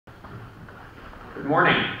Good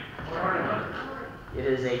morning. Good morning. It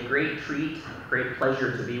is a great treat, great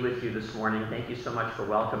pleasure to be with you this morning. Thank you so much for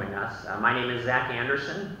welcoming us. My name is Zach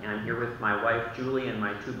Anderson, and I'm here with my wife Julie and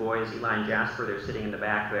my two boys, Eli and Jasper. They're sitting in the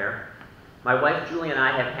back there. My wife Julie and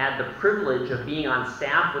I have had the privilege of being on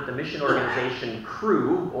staff with the mission organization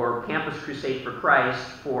CRU, or Campus Crusade for Christ,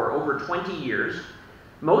 for over 20 years.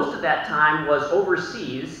 Most of that time was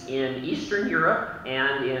overseas in Eastern Europe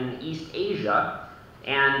and in East Asia.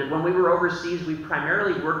 And when we were overseas, we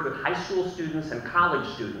primarily worked with high school students and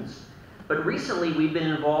college students. But recently, we've been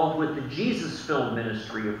involved with the Jesus Film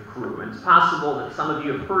Ministry of CRU. And it's possible that some of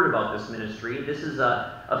you have heard about this ministry. This is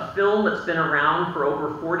a film that's been around for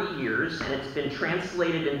over 40 years, and it's been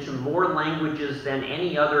translated into more languages than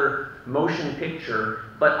any other motion picture.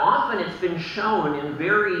 But often it's been shown in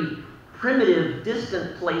very primitive,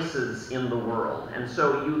 distant places in the world. And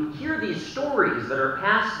so you hear these stories that are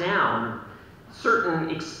passed down, certain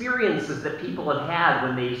experiences that people have had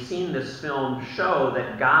when they've seen this film show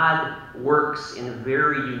that God works in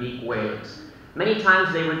very unique ways. Many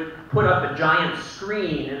times they would put up a giant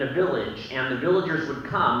screen in a village, and the villagers would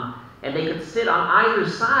come, and they could sit on either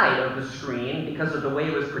side of the screen because of the way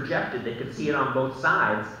it was projected. They could see it on both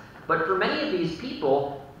sides. But for many of these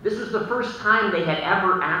people, this was the first time they had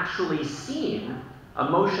ever actually seen a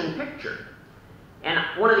motion picture. And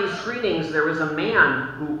one of these screenings, there was a man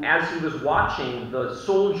who, as he was watching the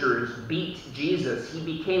soldiers beat Jesus, he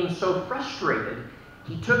became so frustrated,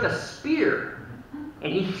 he took a spear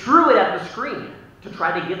and he threw it at the screen to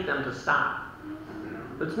try to get them to stop.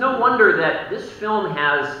 It's no wonder that this film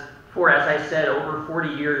has, for, as I said, over 40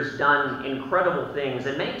 years, done incredible things.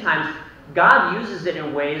 And many times, God uses it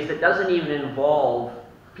in ways that doesn't even involve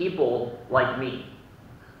people like me.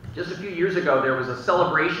 Just a few years ago, there was a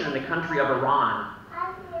celebration in the country of Iran.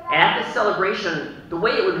 And at this celebration, the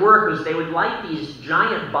way it would work was they would light these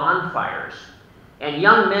giant bonfires, and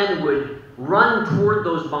young men would run toward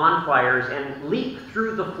those bonfires and leap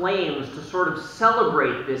through the flames to sort of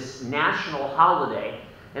celebrate this national holiday.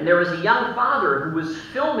 And there was a young father who was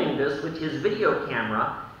filming this with his video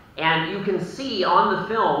camera, and you can see on the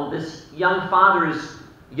film this young father's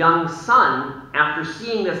young son, after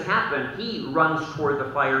seeing this happen, he runs toward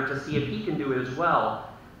the fire to see if he can do it as well.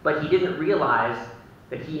 But he didn't realize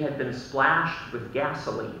that he had been splashed with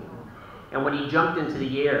gasoline. And when he jumped into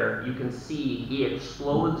the air, you can see he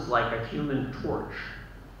explodes like a human torch.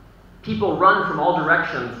 People run from all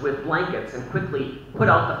directions with blankets and quickly put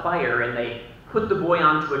out the fire, and they put the boy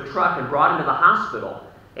onto a truck and brought him to the hospital.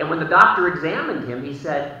 And when the doctor examined him, he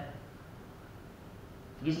said,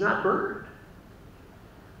 "He's not burned."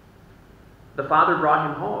 The father brought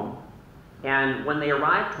him home, and when they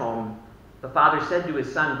arrived home, the father said to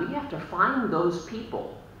his son, "We have to find those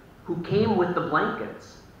people who came with the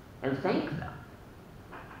blankets and thank them."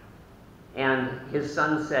 And his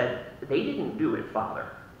son said, "They didn't do it, Father.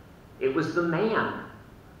 It was the man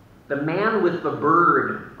with the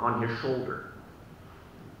bird on his shoulder."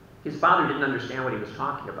 His father didn't understand what he was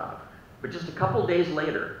talking about. But just a couple days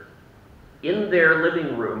later, in their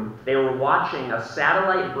living room, they were watching a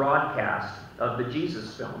satellite broadcast of the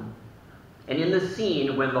Jesus film. And in the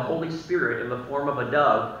scene, when the Holy Spirit, in the form of a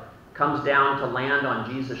dove, comes down to land on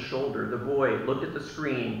Jesus' shoulder, the boy looked at the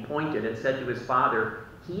screen, pointed, and said to his father,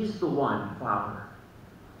 "He's the one, Father.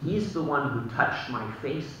 He's the one who touched my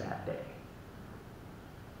face that day."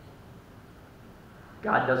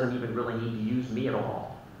 God doesn't even really need to use me at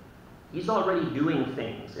all. He's already doing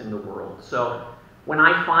things in the world. So when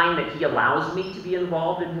I find that he allows me to be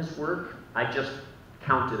involved in his work, I just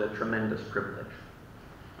count it a tremendous privilege.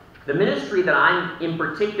 The ministry that I'm in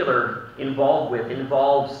particular involved with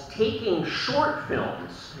involves taking short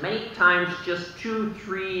films, many times just 2,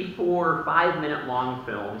 3, 4, 5-minute long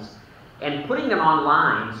films, and putting them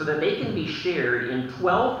online so that they can be shared in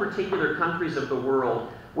 12 particular countries of the world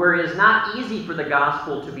where it is not easy for the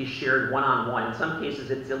gospel to be shared one-on-one. In some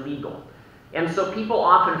cases, it's illegal. And so people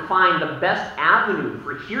often find the best avenue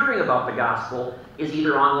for hearing about the gospel is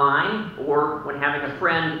either online or when having a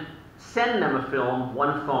friend send them a film,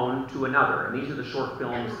 one phone to another. And these are the short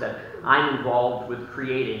films that I'm involved with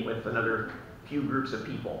creating with another few groups of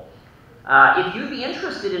people. If you'd be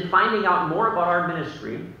interested in finding out more about our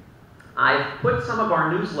ministry, I've put some of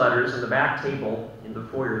our newsletters in the back table in the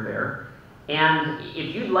foyer there. And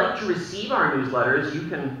if you'd like to receive our newsletters, you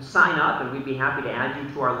can sign up and we'd be happy to add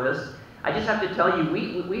you to our list. I just have to tell you,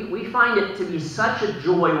 we find it to be such a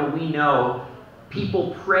joy when we know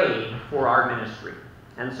people pray for our ministry.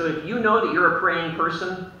 And so if you know that you're a praying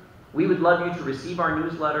person, we would love you to receive our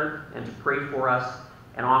newsletter and to pray for us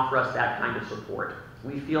and offer us that kind of support.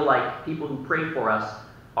 We feel like people who pray for us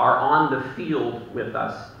are on the field with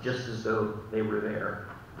us just as though they were there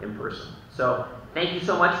in person. So thank you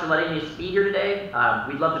so much for letting me be here today.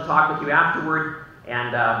 We'd love to talk with you afterward,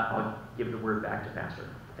 and I'll give the word back to Pastor.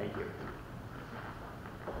 Thank you.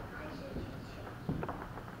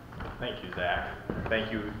 Thank you, Zach.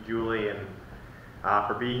 Thank you, Julie, and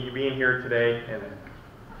for being here today. And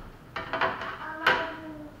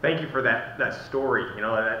thank you for that story. You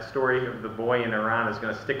know, that story of the boy in Iran is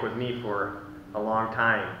going to stick with me for a long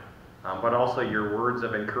time. But also your words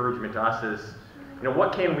of encouragement to us is, you know,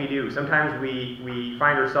 what can we do? Sometimes we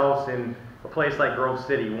find ourselves in a place like Grove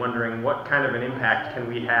City wondering what kind of an impact can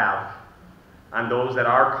we have on those that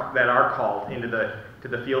are called into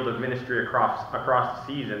the field of ministry across the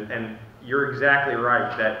seas. And you're exactly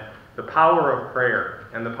right that the power of prayer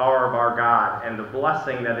and the power of our God and the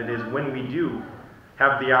blessing that it is when we do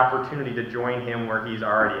have the opportunity to join him where he's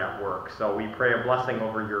already at work. So we pray a blessing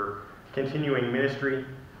over your continuing ministry.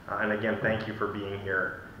 And again, thank you for being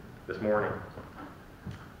here this morning.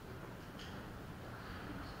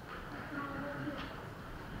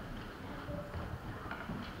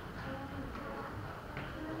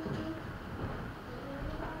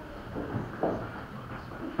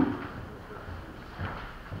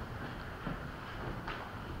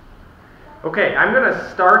 Okay, I'm going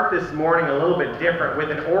to start this morning a little bit different with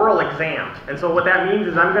an oral exam. And so what that means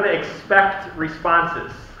is I'm going to expect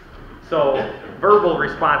responses. So, verbal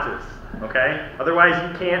responses, okay? Otherwise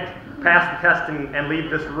you can't pass the test and leave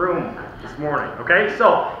this room this morning, okay?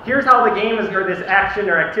 So, here's how the game is, or this action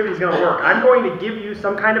or activity is going to work. I'm going to give you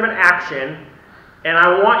some kind of an action, and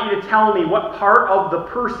I want you to tell me what part of the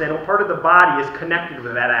person, what part of the body is connected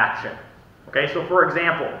with that action. Okay, so for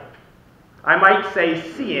example, I might say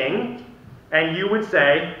seeing, and you would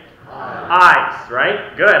say eyes,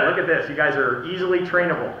 right? Good, look at this. You guys are easily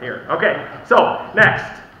trainable here. Okay, so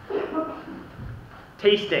next.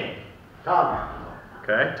 Tasting. Tongue.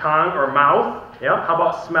 Okay, tongue or mouth. Yep, how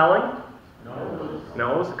about smelling? Nose.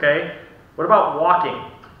 Nose, okay. What about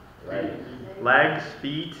walking? Legs. Legs,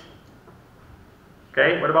 feet.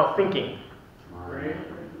 Okay, what about thinking? Brain.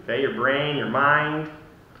 Okay, your brain, your mind.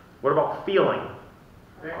 What about feeling?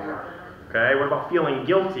 Heart. Okay, what about feeling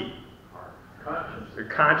guilty? Conscience. Your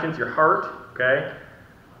conscience, your heart, okay?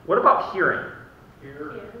 What about hearing?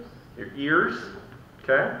 Ear. Your ears,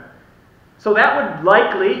 okay? So that would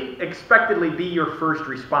likely, expectedly be your first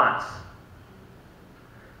response.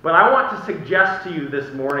 But I want to suggest to you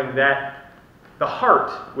this morning that the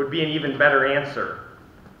heart would be an even better answer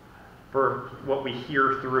for what we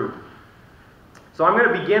hear through. So I'm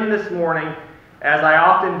going to begin this morning, as I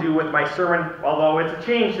often do with my sermon, although it's a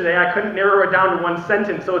change today. I couldn't narrow it down to one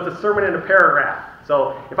sentence, so it's a sermon in a paragraph.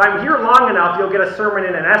 So if I'm here long enough, you'll get a sermon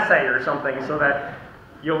in an essay or something, so that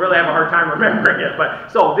you'll really have a hard time remembering it.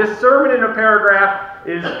 But so this sermon in a paragraph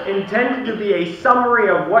is intended to be a summary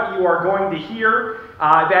of what you are going to hear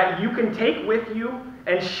that you can take with you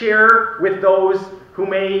and share with those who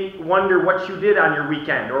may wonder what you did on your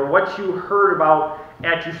weekend or what you heard about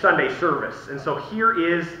at your Sunday service. And so here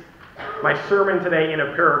is my sermon today in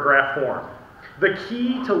a paragraph form. The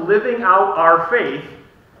key to living out our faith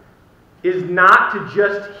is not to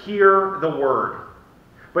just hear the word,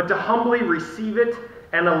 but to humbly receive it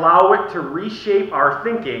and allow it to reshape our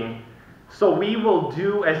thinking so we will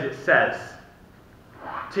do as it says.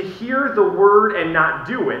 To hear the word and not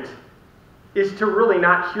do it is to really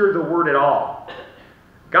not hear the word at all.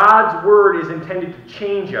 God's word is intended to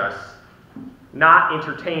change us, not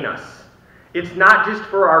entertain us. It's not just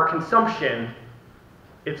for our consumption,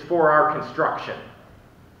 it's for our construction.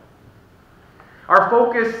 Our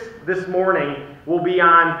focus this morning will be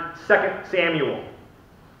on 2 Samuel.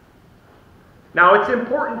 Now, it's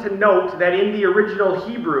important to note that in the original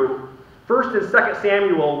Hebrew, 1 and 2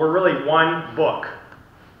 Samuel were really one book.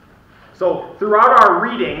 So, throughout our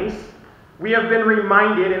readings, we have been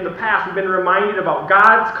reminded, in the past, we've been reminded about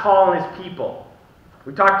God's call on his people.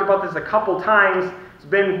 We talked about this a couple times. It's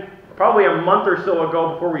been probably a month or so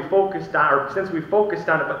ago before we focused on, or since we focused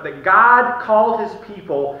on it, but that God called his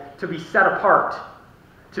people to be set apart,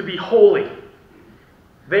 to be holy.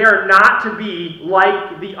 They are not to be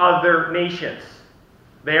like the other nations.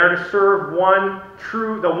 They are to serve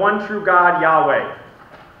the one true God, Yahweh.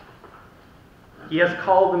 He has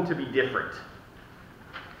called them to be different.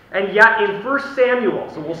 And yet in 1 Samuel,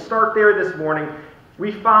 so we'll start there this morning,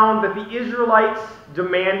 we found that the Israelites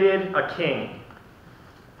demanded a king.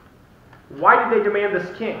 Why did they demand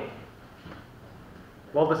this king?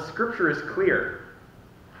 Well, the scripture is clear.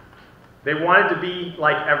 They wanted to be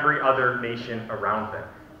like every other nation around them.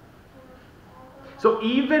 So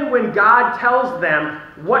even when God tells them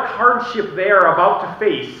what hardship they are about to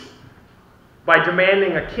face, by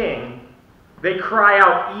demanding a king, they cry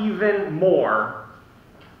out even more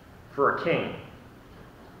for a king.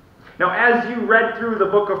 Now, as you read through the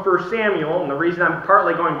book of 1 Samuel, and the reason I'm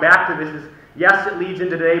partly going back to this is, yes, it leads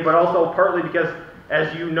into today, but also partly because,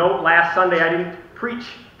 as you note, last Sunday I didn't preach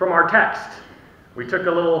from our text. We took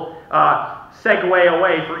a little segue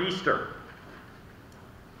away for Easter.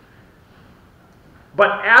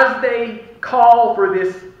 But as they call for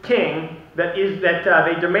this king that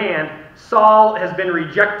they demand, Saul has been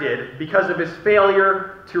rejected because of his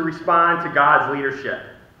failure to respond to God's leadership.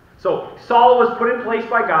 So Saul was put in place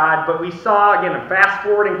by God, but we saw, again, I'm fast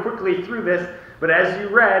forwarding quickly through this, but as you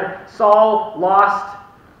read, Saul lost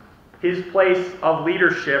his place of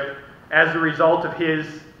leadership as a result of his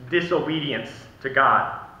disobedience to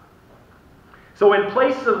God. So in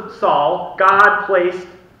place of Saul, God placed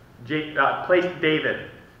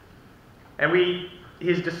David. And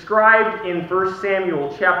he's described in 1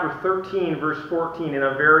 Samuel chapter 13, verse 14, in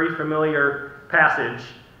a very familiar passage.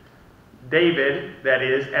 David, that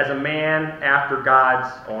is, as a man after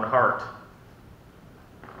God's own heart.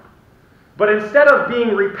 But instead of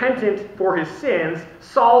being repentant for his sins,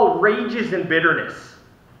 Saul rages in bitterness.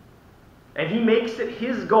 And he makes it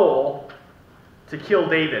his goal to kill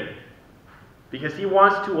David, because he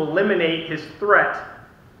wants to eliminate his threat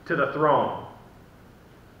to the throne.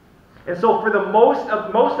 And so for the most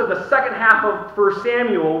of the second half of 1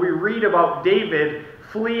 Samuel, we read about David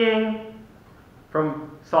fleeing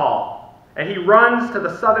from Saul. And he runs to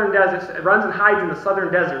the southern deserts, runs and hides in the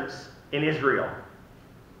southern deserts in Israel.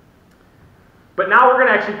 But now we're going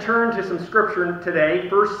to actually turn to some scripture today,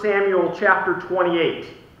 1 Samuel chapter 28.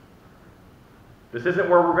 This isn't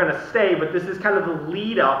where we're going to stay, but this is kind of the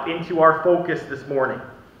lead up into our focus this morning.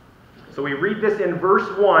 So we read this in verse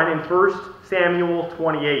 1 in 1 Samuel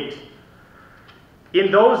 28.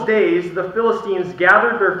 In those days, the Philistines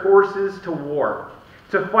gathered their forces to war,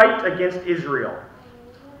 to fight against Israel.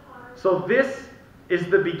 So this is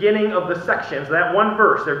the beginning of the section. So that one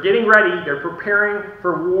verse, they're getting ready, they're preparing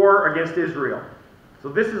for war against Israel. So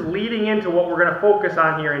this is leading into what we're going to focus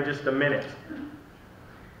on here in just a minute.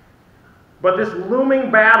 But this looming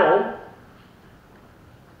battle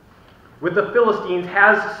with the Philistines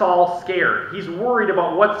has Saul scared. He's worried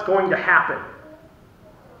about what's going to happen.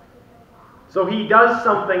 So he does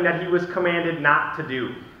something that he was commanded not to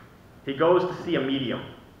do. He goes to see a medium,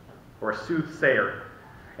 or a soothsayer.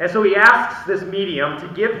 And so he asks this medium to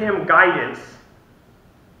give him guidance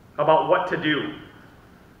about what to do.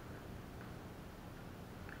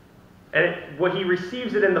 And he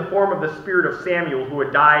receives it in the form of the spirit of Samuel, who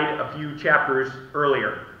had died a few chapters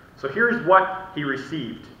earlier. So here's what he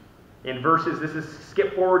received. In verses, this is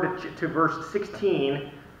skip forward to verse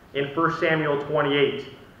 16 in 1 Samuel 28.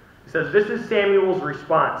 It says, this is Samuel's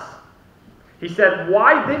response. He said,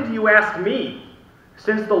 "Why then do you ask me,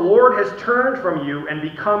 since the Lord has turned from you and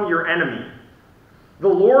become your enemy? The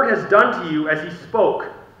Lord has done to you as he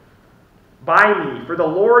spoke by me, for the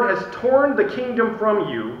Lord has torn the kingdom from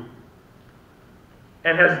you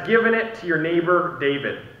and has given it to your neighbor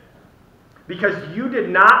David. Because you did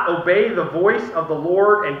not obey the voice of the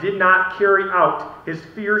Lord and did not carry out his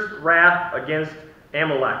fierce wrath against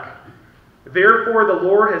Amalek. Therefore the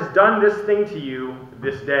Lord has done this thing to you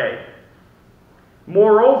this day.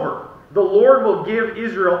 Moreover, the Lord will give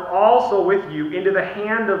Israel also with you into the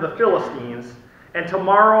hand of the Philistines, and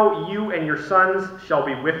tomorrow you and your sons shall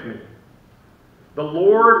be with me. The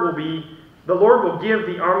Lord will give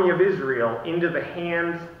the army of Israel into the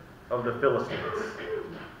hands of the Philistines."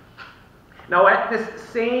 Now at this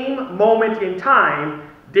same moment in time,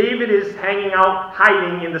 David is hanging out,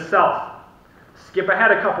 hiding in the south. Skip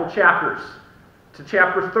ahead a couple chapters to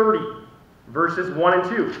chapter 30, verses 1 and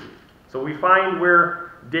 2. So we find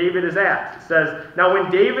where David is at. It says, "Now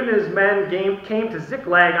when David and his men came to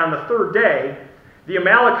Ziklag on the third day, the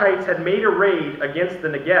Amalekites had made a raid against the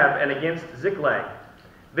Negeb and against Ziklag.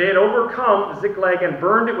 They had overcome Ziklag and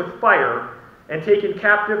burned it with fire, and taken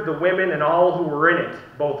captive the women and all who were in it,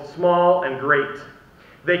 both small and great.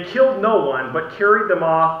 They killed no one, but carried them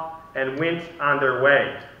off and went on their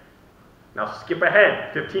way." Now skip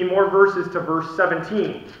ahead, 15 more verses to verse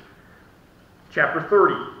 17. Chapter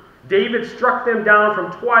 30. "David struck them down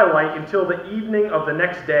from twilight until the evening of the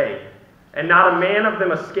next day, and not a man of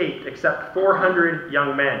them escaped except 400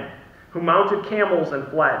 young men, who mounted camels and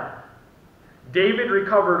fled. David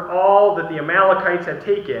recovered all that the Amalekites had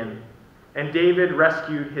taken, and David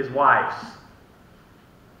rescued his wives."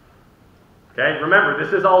 Okay, remember,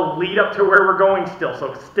 this is all lead up to where we're going still,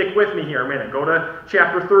 so stick with me here a minute. Go to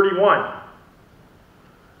chapter 31.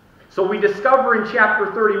 So we discover in chapter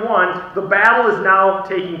 31, the battle is now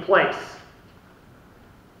taking place.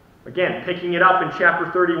 Again, picking it up in chapter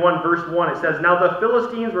 31, verse 1, it says, "Now the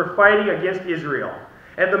Philistines were fighting against Israel,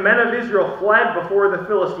 and the men of Israel fled before the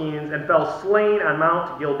Philistines and fell slain on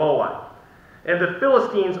Mount Gilboa. And the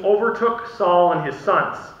Philistines overtook Saul and his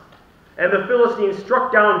sons. And the Philistines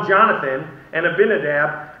struck down Jonathan and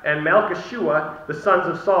Abinadab and Malchishua, the sons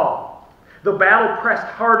of Saul. The battle pressed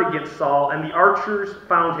hard against Saul, and the archers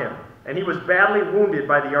found him, and he was badly wounded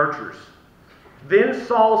by the archers. Then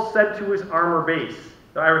Saul said to his armor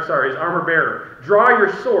bearer, 'Draw your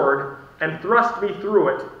sword and thrust me through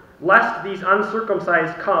it, lest these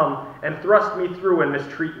uncircumcised come and thrust me through and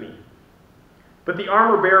mistreat me.' But the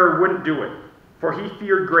armor bearer wouldn't do it, for he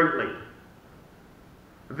feared greatly.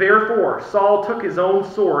 Therefore Saul took his own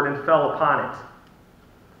sword and fell upon it.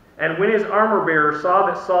 And when his armor bearer saw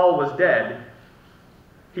that Saul was dead,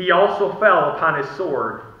 he also fell upon his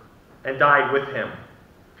sword and died with him.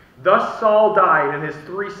 Thus Saul died and his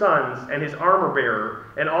 3 sons and his armor bearer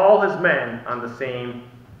and all his men on the same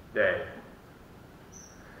day."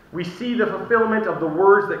 We see the fulfillment of the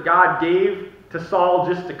words that God gave to Saul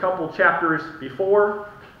just a couple chapters before.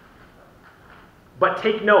 But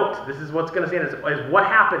take note, this is what's going to say, is what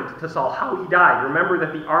happened to Saul, how he died. Remember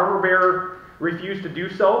that the armor bearer refused to do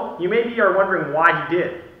so. You maybe are wondering why he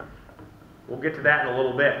did. We'll get to that in a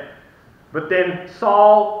little bit. But then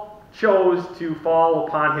Saul chose to fall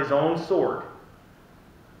upon his own sword.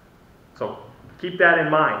 So keep that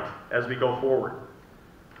in mind as we go forward.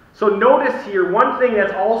 So notice here, one thing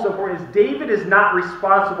that's also important is David is not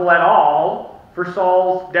responsible at all for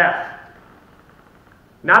Saul's death.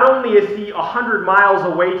 Not only is he 100 miles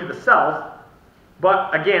away to the south,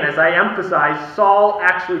 but again, as I emphasized, Saul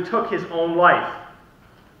actually took his own life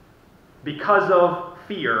because of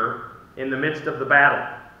fear in the midst of the battle.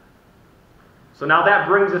 So now that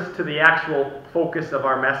brings us to the actual focus of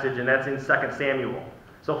our message, and that's in 2 Samuel.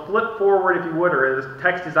 So flip forward, if you would, or the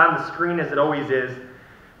text is on the screen as it always is,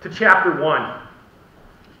 to chapter 1.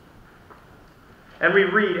 And we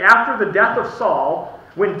read, "After the death of Saul,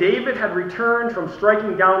 when David had returned from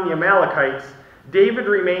striking down the Amalekites, David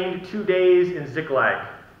remained 2 days in Ziklag.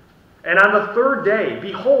 And on the 3rd day,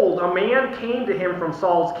 behold, a man came to him from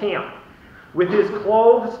Saul's camp, with his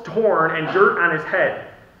clothes torn and dirt on his head.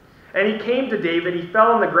 And he came to David, he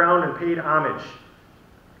fell on the ground and paid homage.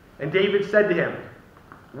 And David said to him,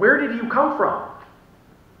 'Where did you come from?'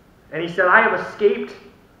 And he said, 'I have escaped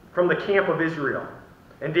from the camp of Israel.'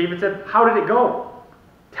 And David said, 'How did it go?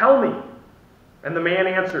 Tell me.' And the man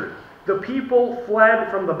answered, 'The people fled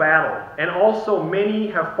from the battle, and also many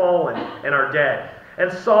have fallen and are dead.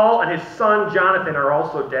 And Saul and his son Jonathan are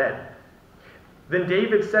also dead.' Then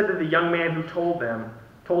David said to the young man who told him,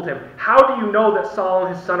 'How do you know that Saul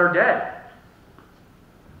and his son are dead?'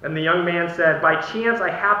 And the young man said, 'By chance I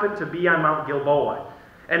happened to be on Mount Gilboa,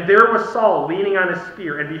 and there was Saul leaning on his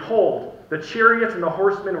spear, and behold, the chariots and the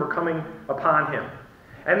horsemen were coming upon him.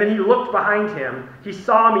 And then he looked behind him, he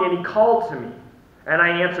saw me, and he called to me. And I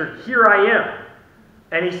answered, Here I am.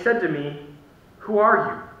 And he said to me, Who are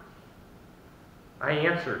you? I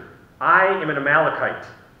answered, I am an Amalekite.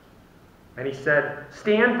 And he said,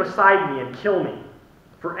 Stand beside me and kill me,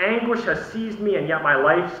 for anguish has seized me, and yet my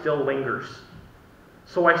life still lingers.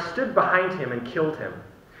 So I stood behind him and killed him,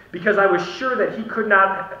 because I was sure that he could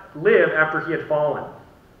not live after he had fallen.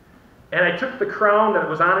 And I took the crown that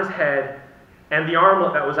was on his head and the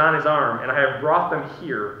armlet that was on his arm, and I have brought them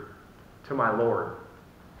here to my Lord.'"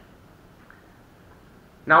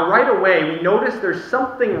 Now right away, we notice there's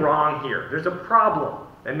something wrong here. There's a problem,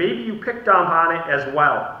 and maybe you picked up on it as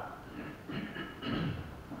well.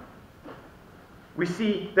 We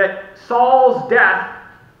see that Saul's death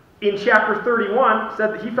in chapter 31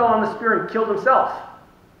 said that he fell on the spear and killed himself.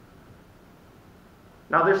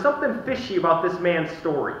 Now there's something fishy about this man's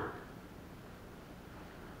story.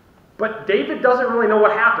 But David doesn't really know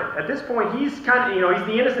what happened. At this point, he's he's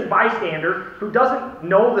the innocent bystander who doesn't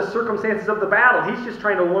know the circumstances of the battle. He's just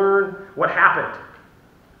trying to learn what happened.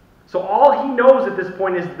 So all he knows at this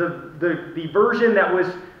point is the version that was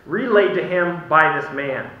relayed to him by this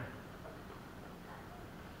man.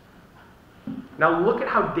 Now look at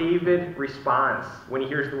how David responds when he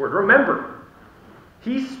hears the word. Remember,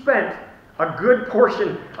 he spent a good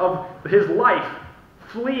portion of his life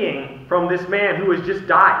fleeing from this man who has just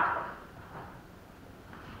died.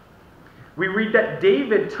 We read that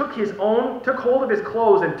David took hold of his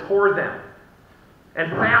clothes and tore them, and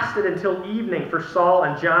fasted until evening for Saul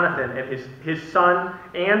and Jonathan and his son,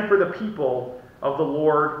 and for the people of the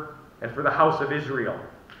Lord and for the house of Israel,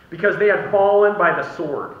 because they had fallen by the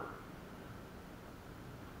sword.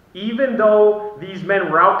 Even though these men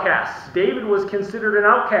were outcasts, David was considered an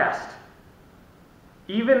outcast.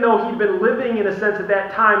 even though he'd been living in a sense at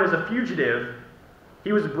that time as a fugitive,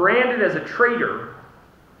 he was branded as a traitor,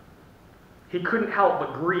 he couldn't help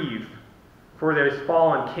but grieve for his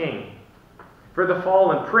fallen king, for the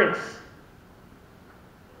fallen prince,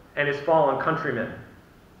 and his fallen countrymen.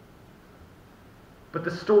 But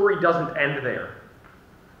the story doesn't end there.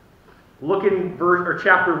 Look in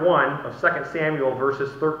chapter 1 of 2 Samuel,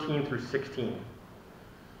 verses 13 through 16.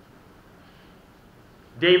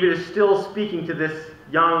 David is still speaking to this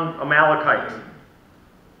young Amalekite.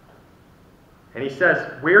 And he says,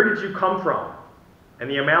 "Where did you come from?" And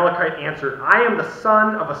the Amalekite answered, "I am the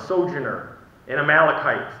son of a sojourner, an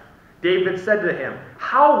Amalekite." David said to him,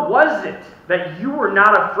 "How was it that you were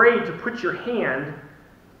not afraid to put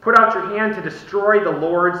out your hand to destroy the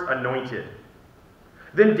Lord's anointed?"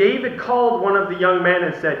 Then David called one of the young men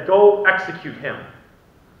and said, "Go execute him."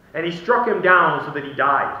 And he struck him down so that he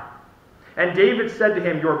died. And David said to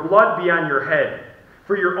him, "Your blood be on your head,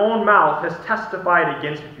 for your own mouth has testified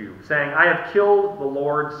against you, saying, I have killed the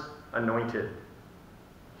Lord's anointed."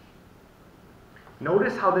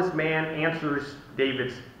 Notice how this man answers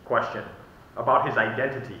David's question about his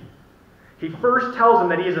identity. He first tells him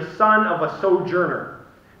that he is a son of a sojourner.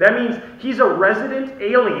 That means he's a resident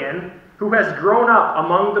alien who has grown up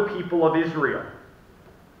among the people of Israel.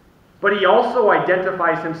 But he also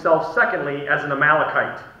identifies himself, secondly, as an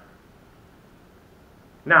Amalekite.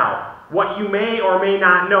 Now, what you may or may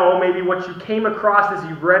not know, maybe what you came across as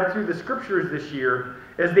you read through the scriptures this year,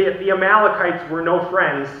 is that the Amalekites were no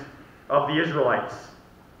friends of the Israelites.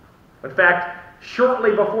 In fact,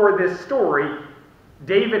 shortly before this story,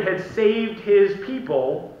 David had saved his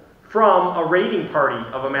people from a raiding party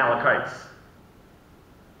of Amalekites.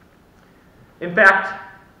 In fact,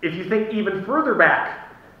 if you think even further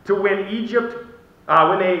back to when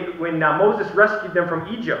Moses rescued them from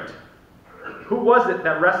Egypt, who was it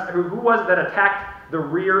that attacked the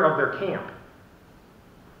rear of their camp?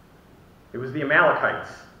 It was the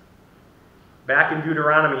Amalekites. Back in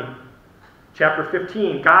Deuteronomy chapter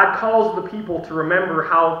 15, God calls the people to remember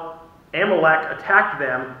how Amalek attacked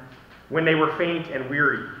them when they were faint and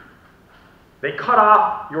weary. They cut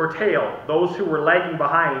off your tail, those who were lagging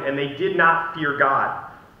behind, and they did not fear God.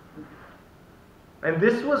 And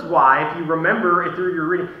this was why, if you remember it through your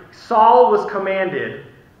reading, Saul was commanded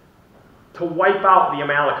to wipe out the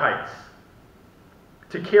Amalekites,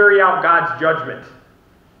 to carry out God's judgment.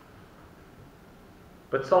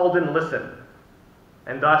 But Saul didn't listen,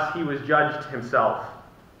 and thus he was judged himself.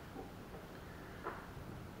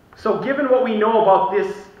 So given what we know about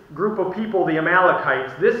this group of people, the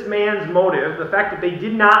Amalekites, this man's motive, the fact that they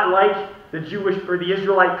did not like the Jewish or the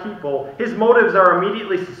Israelite people, his motives are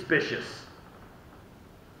immediately suspicious.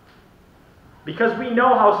 Because we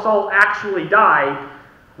know how Saul actually died,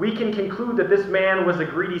 we can conclude that this man was a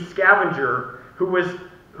greedy scavenger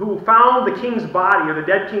who found the king's body, or the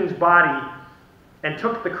dead king's body, and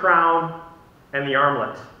took the crown and the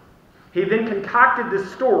armlet. He then concocted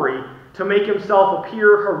this story to make himself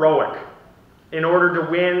appear heroic in order to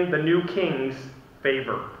win the new king's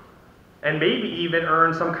favor, and maybe even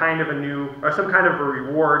earn some kind of a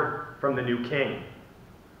reward from the new king.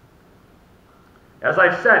 As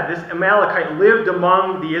I've said, this Amalekite lived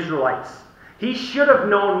among the Israelites. He should have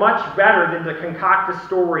known much better than to concoct a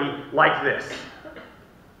story like this.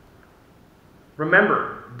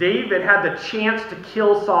 Remember, David had the chance to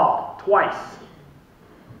kill Saul twice,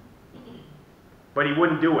 but he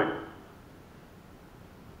wouldn't do it.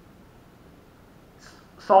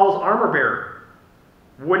 Saul's armor bearer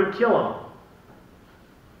wouldn't kill him,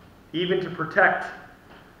 even to protect,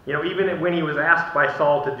 even when he was asked by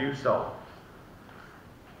Saul to do so.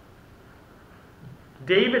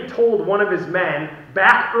 David told one of his men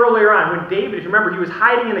back earlier on, when David, if you remember, he was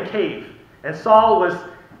hiding in a cave, and Saul was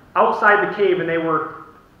outside the cave, and they were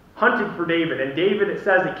hunting for David. And David, it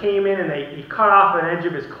says, he came in and he cut off an edge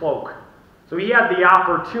of his cloak. So he had the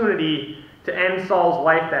opportunity to end Saul's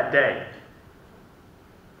life that day.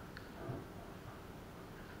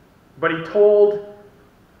 But he told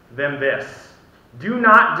them this: "Do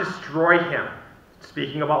not destroy him,"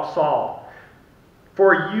 speaking about Saul.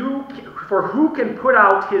 For who can put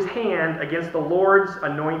out his hand against the Lord's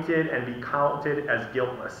anointed and be counted as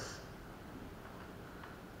guiltless?"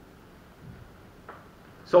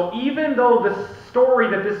 So even though the story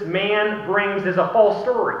that this man brings is a false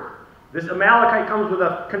story, this Amalekite comes with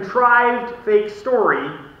a contrived fake story,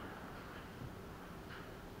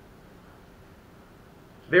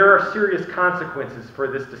 there are serious consequences for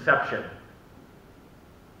this deception.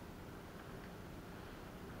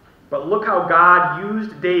 But look how God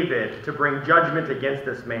used David to bring judgment against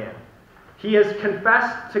this man. He has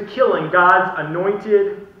confessed to killing God's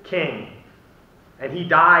anointed king. And he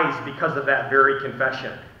dies because of that very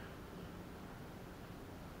confession.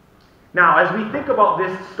 Now, as we think about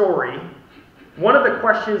this story, one of the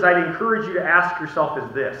questions I'd encourage you to ask yourself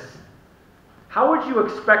is this: how would you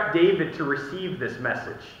expect David to receive this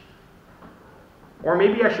message? Or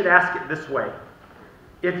maybe I should ask it this way.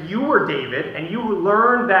 If you were David and you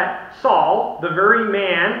learned that Saul, the very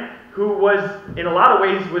man who was, in a lot of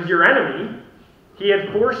ways, was your enemy, he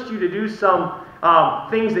had forced you to do some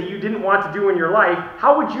things that you didn't want to do in your life,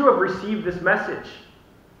 how would you have received this message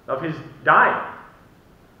of his dying?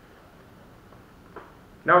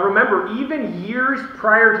 Now remember, even years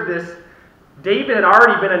prior to this, David had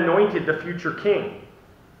already been anointed the future king,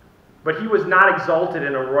 but he was not exalted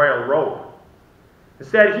in a royal robe.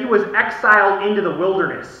 Instead, he was exiled into the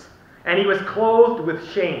wilderness, and he was clothed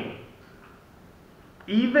with shame.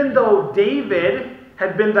 Even though David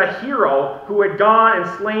had been the hero who had gone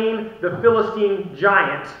and slain the Philistine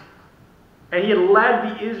giant, and he had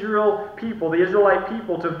led the Israelite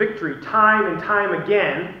people to victory time and time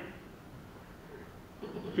again,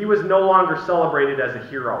 he was no longer celebrated as a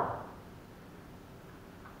hero.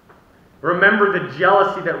 Remember the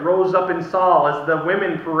jealousy that rose up in Saul as the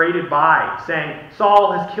women paraded by, saying,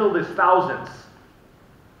 Saul has killed his thousands,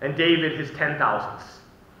 and David his 10,000s.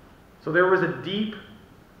 So there was a deep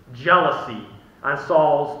jealousy on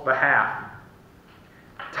Saul's behalf.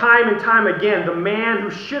 Time and time again, the man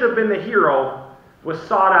who should have been the hero was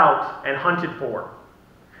sought out and hunted for.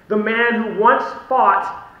 The man who once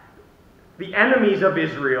fought the enemies of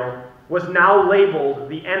Israel was now labeled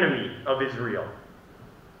the enemy of Israel.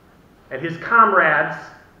 And his comrades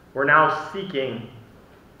were now seeking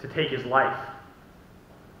to take his life.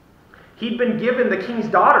 He'd been given the king's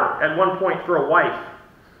daughter at one point for a wife,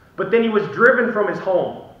 but then he was driven from his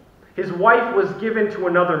home. His wife was given to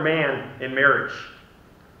another man in marriage.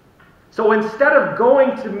 So instead of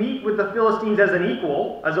going to meet with the Philistines as an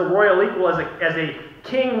equal, as a royal equal, as a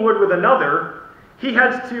king would with another, he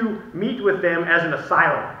has to meet with them as an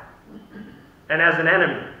assailant and as an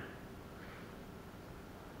enemy.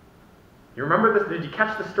 You remember this? Did you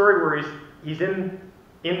catch the story where he's in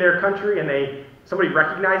their country and somebody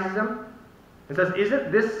recognizes him and says,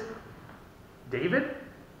 "Isn't this David?"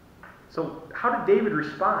 So how did David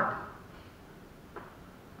respond?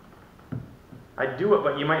 I'd do it,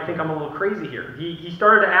 but you might think I'm a little crazy here. He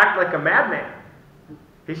started to act like a madman.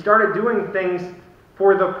 He started doing things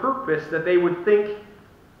for the purpose that they would think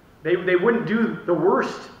they wouldn't do the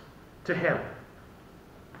worst to him.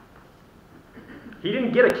 He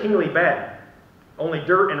didn't get a kingly bed, only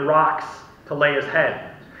dirt and rocks to lay his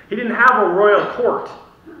head. He didn't have a royal court,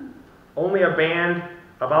 only a band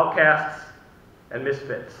of outcasts and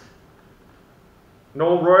misfits.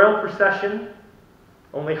 No royal procession,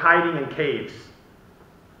 only hiding in caves.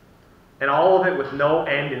 And all of it with no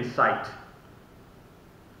end in sight.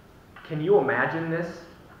 Can you imagine this?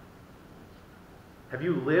 Have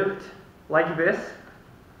you lived like this?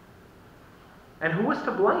 And who was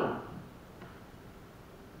to blame?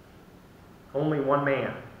 Only one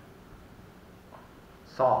man,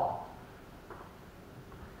 Saul.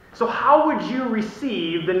 So how would you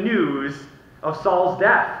receive the news of Saul's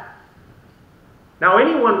death? Now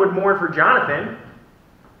anyone would mourn for Jonathan.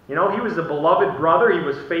 You know, he was a beloved brother, he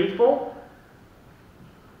was faithful.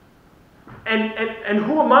 And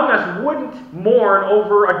who among us wouldn't mourn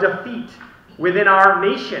over a defeat within our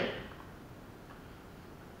nation?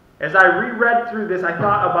 As I reread through this, I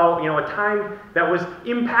thought about, a time that was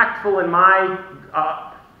impactful in my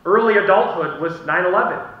early adulthood was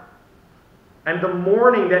 9/11. And the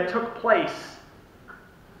mourning that took place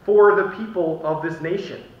for the people of this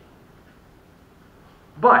nation.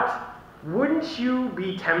 But wouldn't you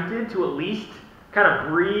be tempted to at least kind of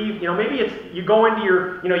breathe? Maybe it's you go into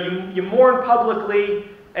your, you mourn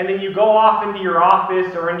publicly, and then you go off into your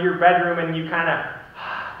office or into your bedroom and you kind of,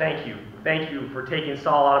 thank you for taking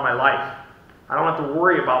Saul out of my life. I don't have to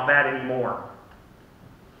worry about that anymore.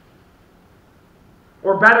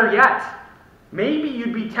 Or better yet, maybe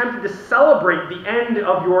you'd be tempted to celebrate the end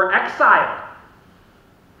of your exile.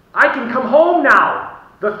 I can come home now.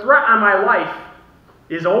 The threat on my life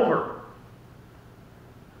is over.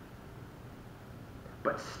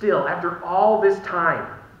 But still, after all this time,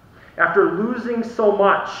 after losing so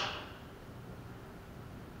much,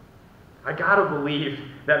 I gotta believe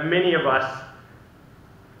that many of us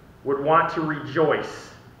would want to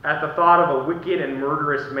rejoice at the thought of a wicked and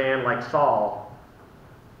murderous man like Saul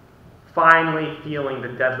finally feeling the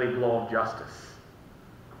deadly blow of justice.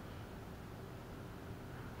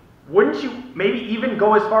 Wouldn't you maybe even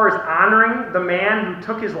go as far as honoring the man who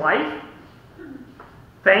took his life?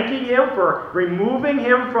 Thanking him for removing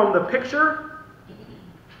him from the picture?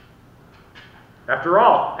 After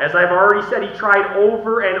all, as I've already said, he tried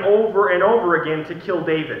over and over and over again to kill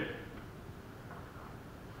David.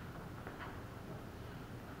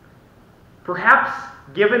 Perhaps,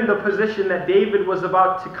 given the position that David was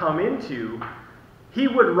about to come into, he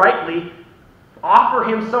would rightly offer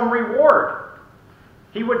him some reward.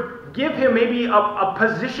 He would give him maybe a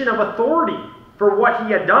position of authority for what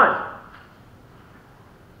he had done.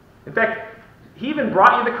 In fact, he even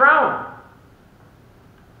brought you the crown.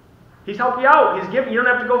 He's helped you out. He's given. You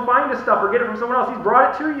don't have to go find this stuff or get it from someone else. He's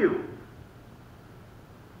brought it to you.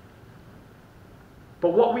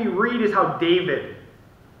 But what we read is how David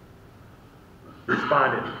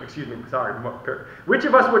responded. Which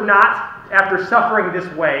of us would not, after suffering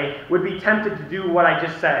this way, would be tempted to do what I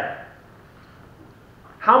just said?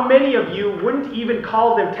 How many of you wouldn't even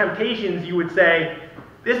call them temptations? You would say,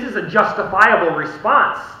 this is a justifiable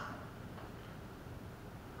response.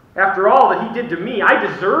 After all that he did to me, I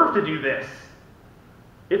deserve to do this.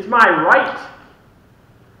 It's my right.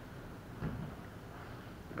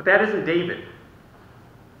 But that isn't David.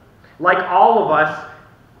 Like all of us,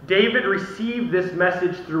 David received this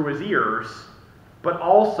message through his ears, but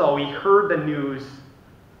also he heard the news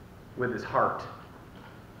with his heart.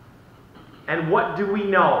 And what do we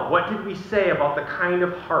know? What did we say about the kind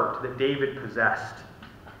of heart that David possessed?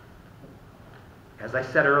 As I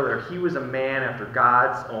said earlier, he was a man after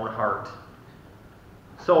God's own heart.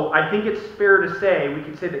 So I think it's fair to say, we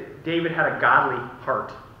could say that David had a godly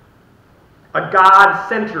heart. A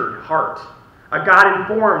God-centered heart. A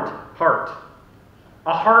God-informed heart.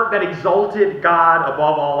 A heart that exalted God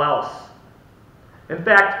above all else. In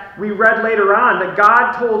fact, we read later on that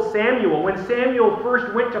God told Samuel, when Samuel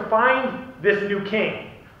first went to find this new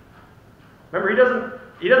king. Remember,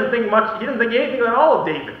 he doesn't think anything at all of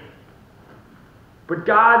David. But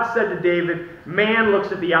God said to David, man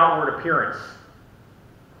looks at the outward appearance.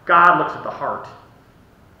 God looks at the heart.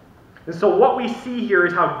 And so what we see here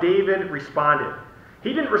is how David responded.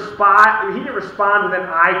 He didn't respond with an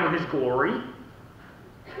eye for his glory,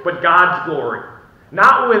 but God's glory.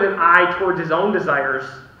 Not with an eye towards his own desires,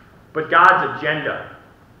 but God's agenda.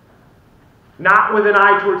 Not with an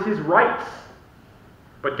eye towards his rights,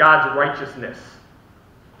 but God's righteousness.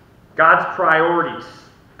 God's priorities.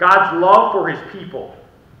 God's love for his people.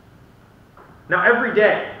 Now every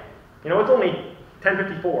day, it's only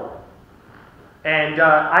 10:54, and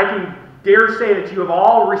I can dare say that you have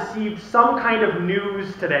all received some kind of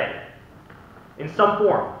news today, in some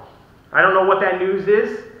form. I don't know what that news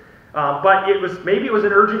is, but maybe it was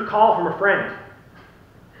an urgent call from a friend,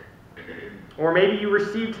 or maybe you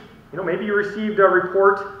received a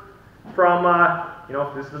report from.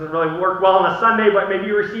 This doesn't really work well on a Sunday, but maybe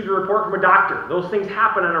you received a report from a doctor. Those things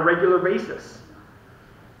happen on a regular basis.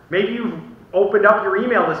 Maybe you've opened up your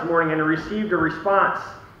email this morning and received a response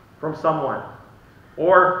from someone.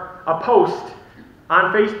 Or a post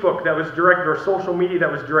on Facebook that was directed, or social media that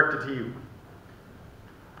was directed to you.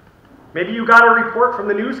 Maybe you got a report from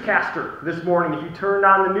the newscaster this morning if you turned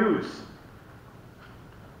on the news.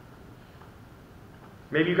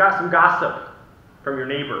 Maybe you got some gossip from your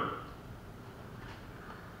neighbor.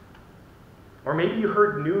 Or maybe you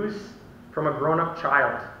heard news from a grown-up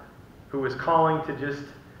child who was calling to just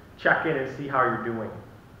check in and see how you're doing.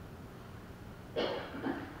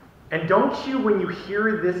 And don't you, when you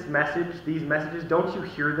hear these messages, don't you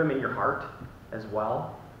hear them in your heart as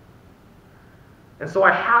well? And so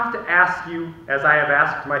I have to ask you, as I have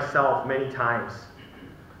asked myself many times,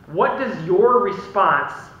 what does your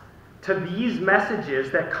response to these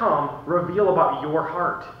messages that come reveal about your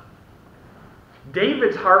heart?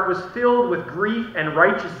 David's heart was filled with grief and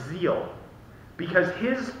righteous zeal because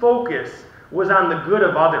his focus was on the good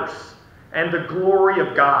of others and the glory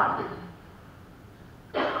of God.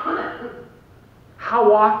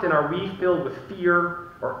 How often are we filled with fear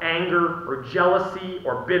or anger or jealousy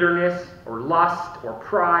or bitterness or lust or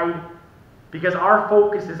pride because our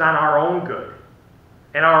focus is on our own good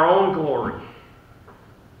and our own glory?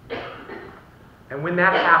 And when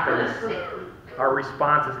that happens, our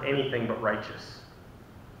response is anything but righteous.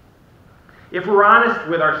 If we're honest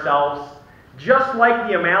with ourselves, just like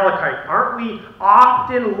the Amalekite, aren't we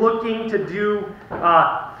often looking to do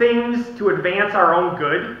things to advance our own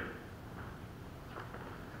good?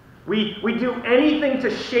 We do anything to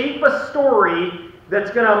shape a story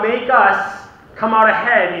that's going to make us come out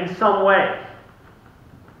ahead in some way.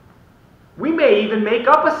 We may even make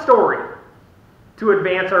up a story to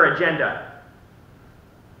advance our agenda.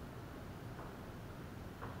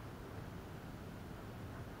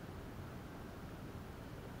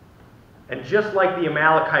 And just like the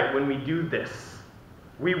Amalekite, when we do this,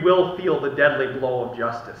 we will feel the deadly blow of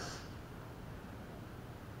justice.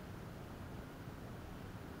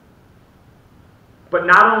 But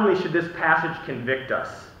not only should this passage convict us,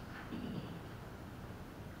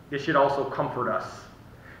 it should also comfort us.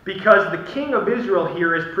 Because the king of Israel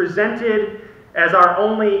here is presented as their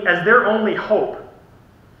only hope.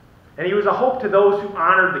 And he was a hope to those who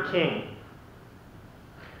honored the king.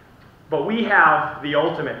 But we have the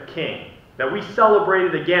ultimate king that we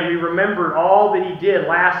celebrated again. We remembered all that he did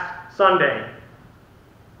last Sunday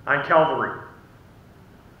on Calvary.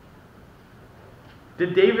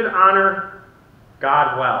 Did David honor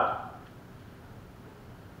God well?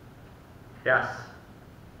 Yes.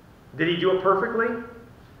 Did he do it perfectly?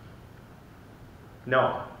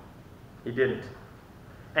 No, he didn't.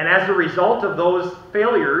 And as a result of those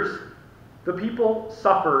failures, the people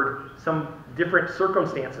suffered some different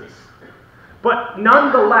circumstances. But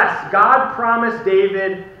nonetheless, God promised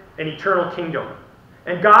David an eternal kingdom.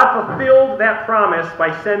 And God fulfilled that promise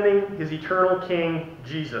by sending his eternal king,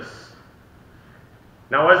 Jesus.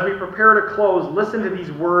 Now, as we prepare to close, listen to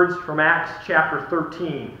these words from Acts chapter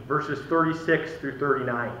 13, verses 36 through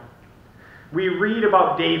 39. We read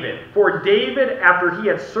about David. For David, after he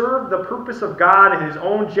had served the purpose of God in his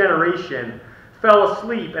own generation, fell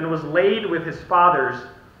asleep and was laid with his fathers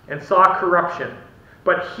and saw corruption.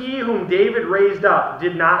 But he whom David raised up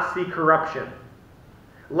did not see corruption.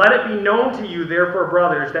 Let it be known to you, therefore,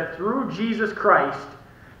 brothers, that through Jesus Christ,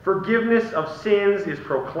 forgiveness of sins is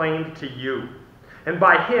proclaimed to you. And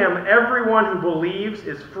by him, everyone who believes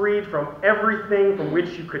is freed from everything from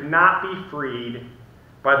which you could not be freed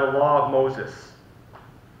by the law of Moses.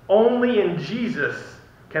 Only in Jesus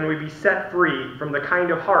can we be set free from the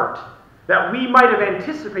kind of heart that we might have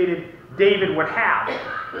anticipated David would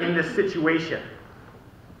have in this situation.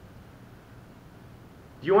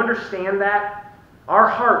 Do you understand that? Our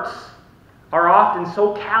hearts are often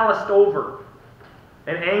so calloused over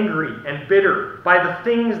and angry and bitter by the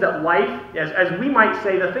things that life, as we might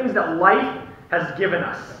say, the things that life has given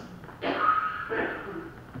us.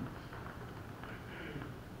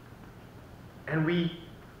 And we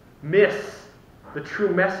miss the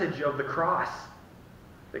true message of the cross.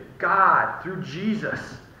 That God, through Jesus,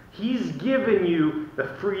 he's given you the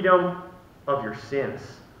freedom of your sins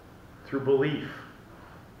through belief.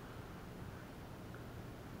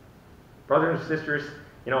 Brothers and sisters,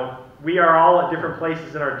 we are all at different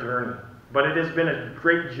places in our journey, but it has been a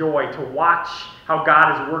great joy to watch how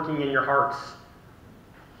God is working in your hearts.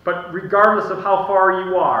 But regardless of how far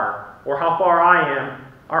you are or how far I am,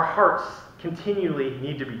 our hearts continually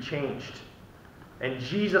need to be changed. And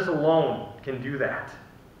Jesus alone can do that.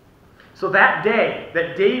 So that day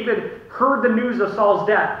that David heard the news of Saul's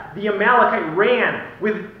death, the Amalekite ran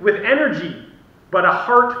with energy, but a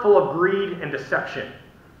heart full of greed and deception.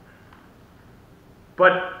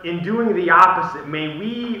 But in doing the opposite, may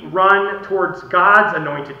we run towards God's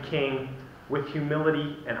anointed king with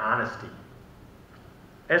humility and honesty.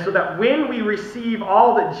 And so that when we receive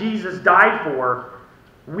all that Jesus died for,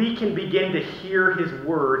 we can begin to hear his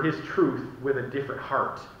word, his truth, with a different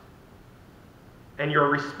heart. And your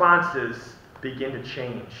responses begin to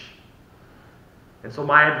change. And so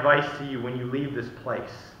my advice to you when you leave this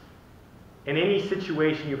place, in any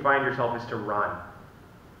situation you find yourself, is to run.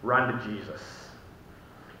 Run to Jesus.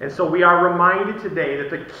 And so we are reminded today that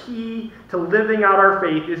the key to living out our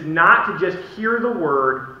faith is not to just hear the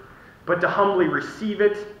word, but to humbly receive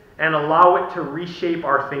it and allow it to reshape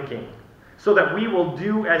our thinking so that we will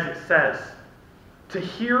do as it says. To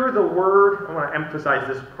hear the word, I want to emphasize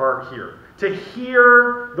this part here. To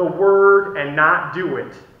hear the word and not do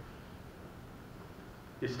it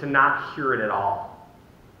is to not hear it at all.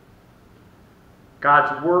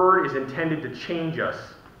 God's word is intended to change us,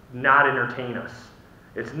 not entertain us.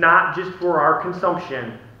 It's not just for our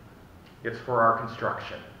consumption, it's for our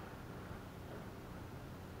construction.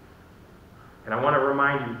 And I want to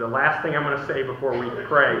remind you, the last thing I'm going to say before we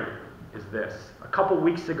pray is this. A couple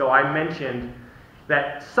weeks ago, I mentioned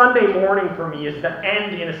that Sunday morning for me is the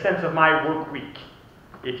end, in a sense, of my work week,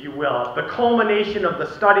 if you will. The culmination of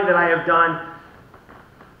the study that I have done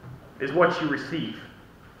is what you receive.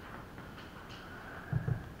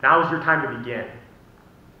 Now is your time to begin.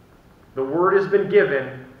 The word has been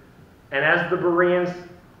given, and as the Bereans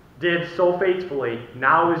did so faithfully,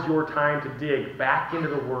 now is your time to dig back into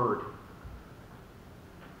the word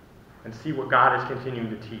and see what God is continuing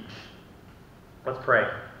to teach. Let's pray.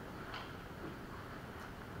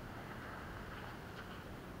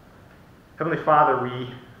 Heavenly Father,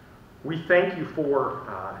 we thank you for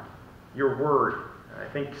your word.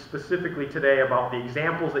 I think specifically today about the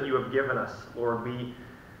examples that you have given us. Lord,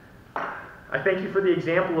 I thank you for the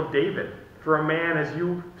example of David, for a man, as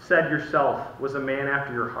you said yourself, was a man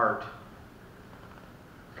after your heart.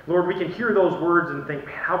 Lord, we can hear those words and think,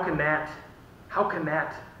 man, how can that How can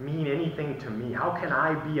that mean anything to me? How can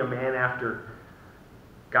I be a man after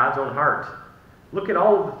God's own heart? Look at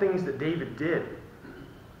all of the things that David did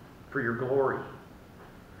for your glory.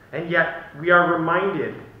 And yet, we are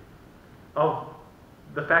reminded of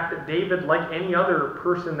the fact that David, like any other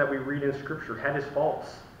person that we read in Scripture, had his faults.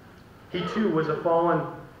 He too was a fallen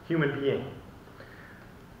human being.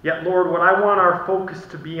 Yet, Lord, what I want our focus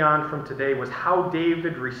to be on from today was how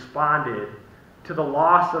David responded to the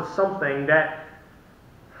loss of something that,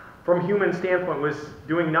 from human standpoint, was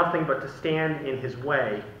doing nothing but to stand in his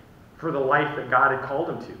way for the life that God had called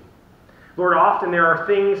him to. Lord, often there are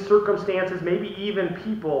things, circumstances, maybe even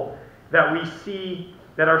people that we see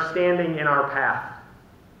that are standing in our path.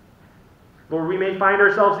 Lord, we may find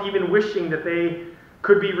ourselves even wishing that they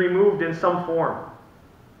could be removed in some form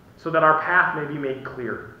so that our path may be made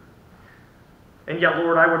clear. And yet,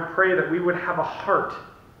 Lord, I would pray that we would have a heart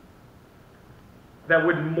that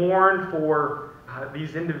would mourn for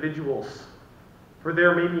these individuals, for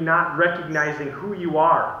their maybe not recognizing who you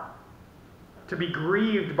are, to be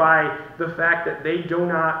grieved by the fact that they do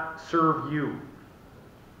not serve you.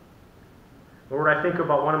 Lord, I think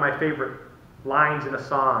about one of my favorite lines in a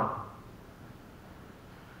song,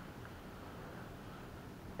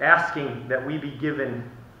 asking that we be given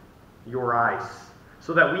your eyes,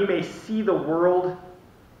 so that we may see the world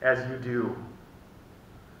as you do.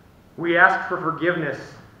 We ask for forgiveness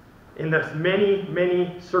in the many,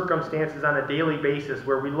 many circumstances on a daily basis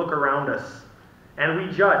where we look around us and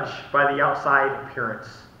we judge by the outside appearance.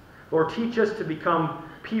 Lord, teach us to become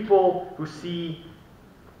people who see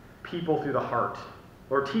people through the heart.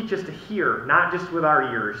 Lord, teach us to hear, not just with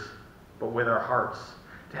our ears, but with our hearts.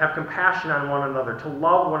 To have compassion on one another, to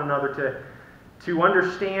love one another, to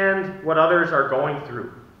understand what others are going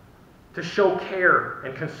through, to show care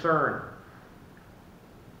and concern,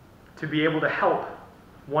 to be able to help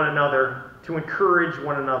one another, to encourage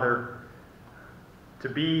one another, to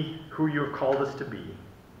be who you have called us to be,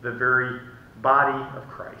 the very body of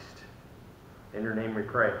Christ. In your name we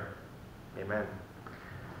pray. Amen.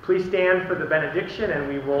 Please stand for the benediction, and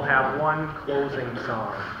we will have one closing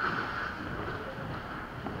song.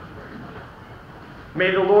 May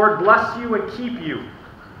the Lord bless you and keep you,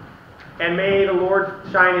 and may the Lord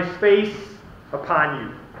shine his face upon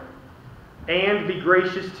you and be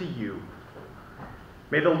gracious to you.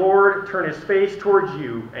 May the Lord turn his face towards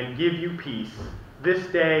you and give you peace this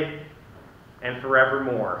day and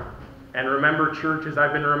forevermore. And remember, church, as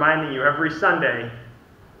I've been reminding you every Sunday,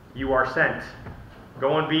 you are sent.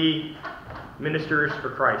 Go and be ministers for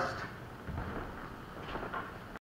Christ.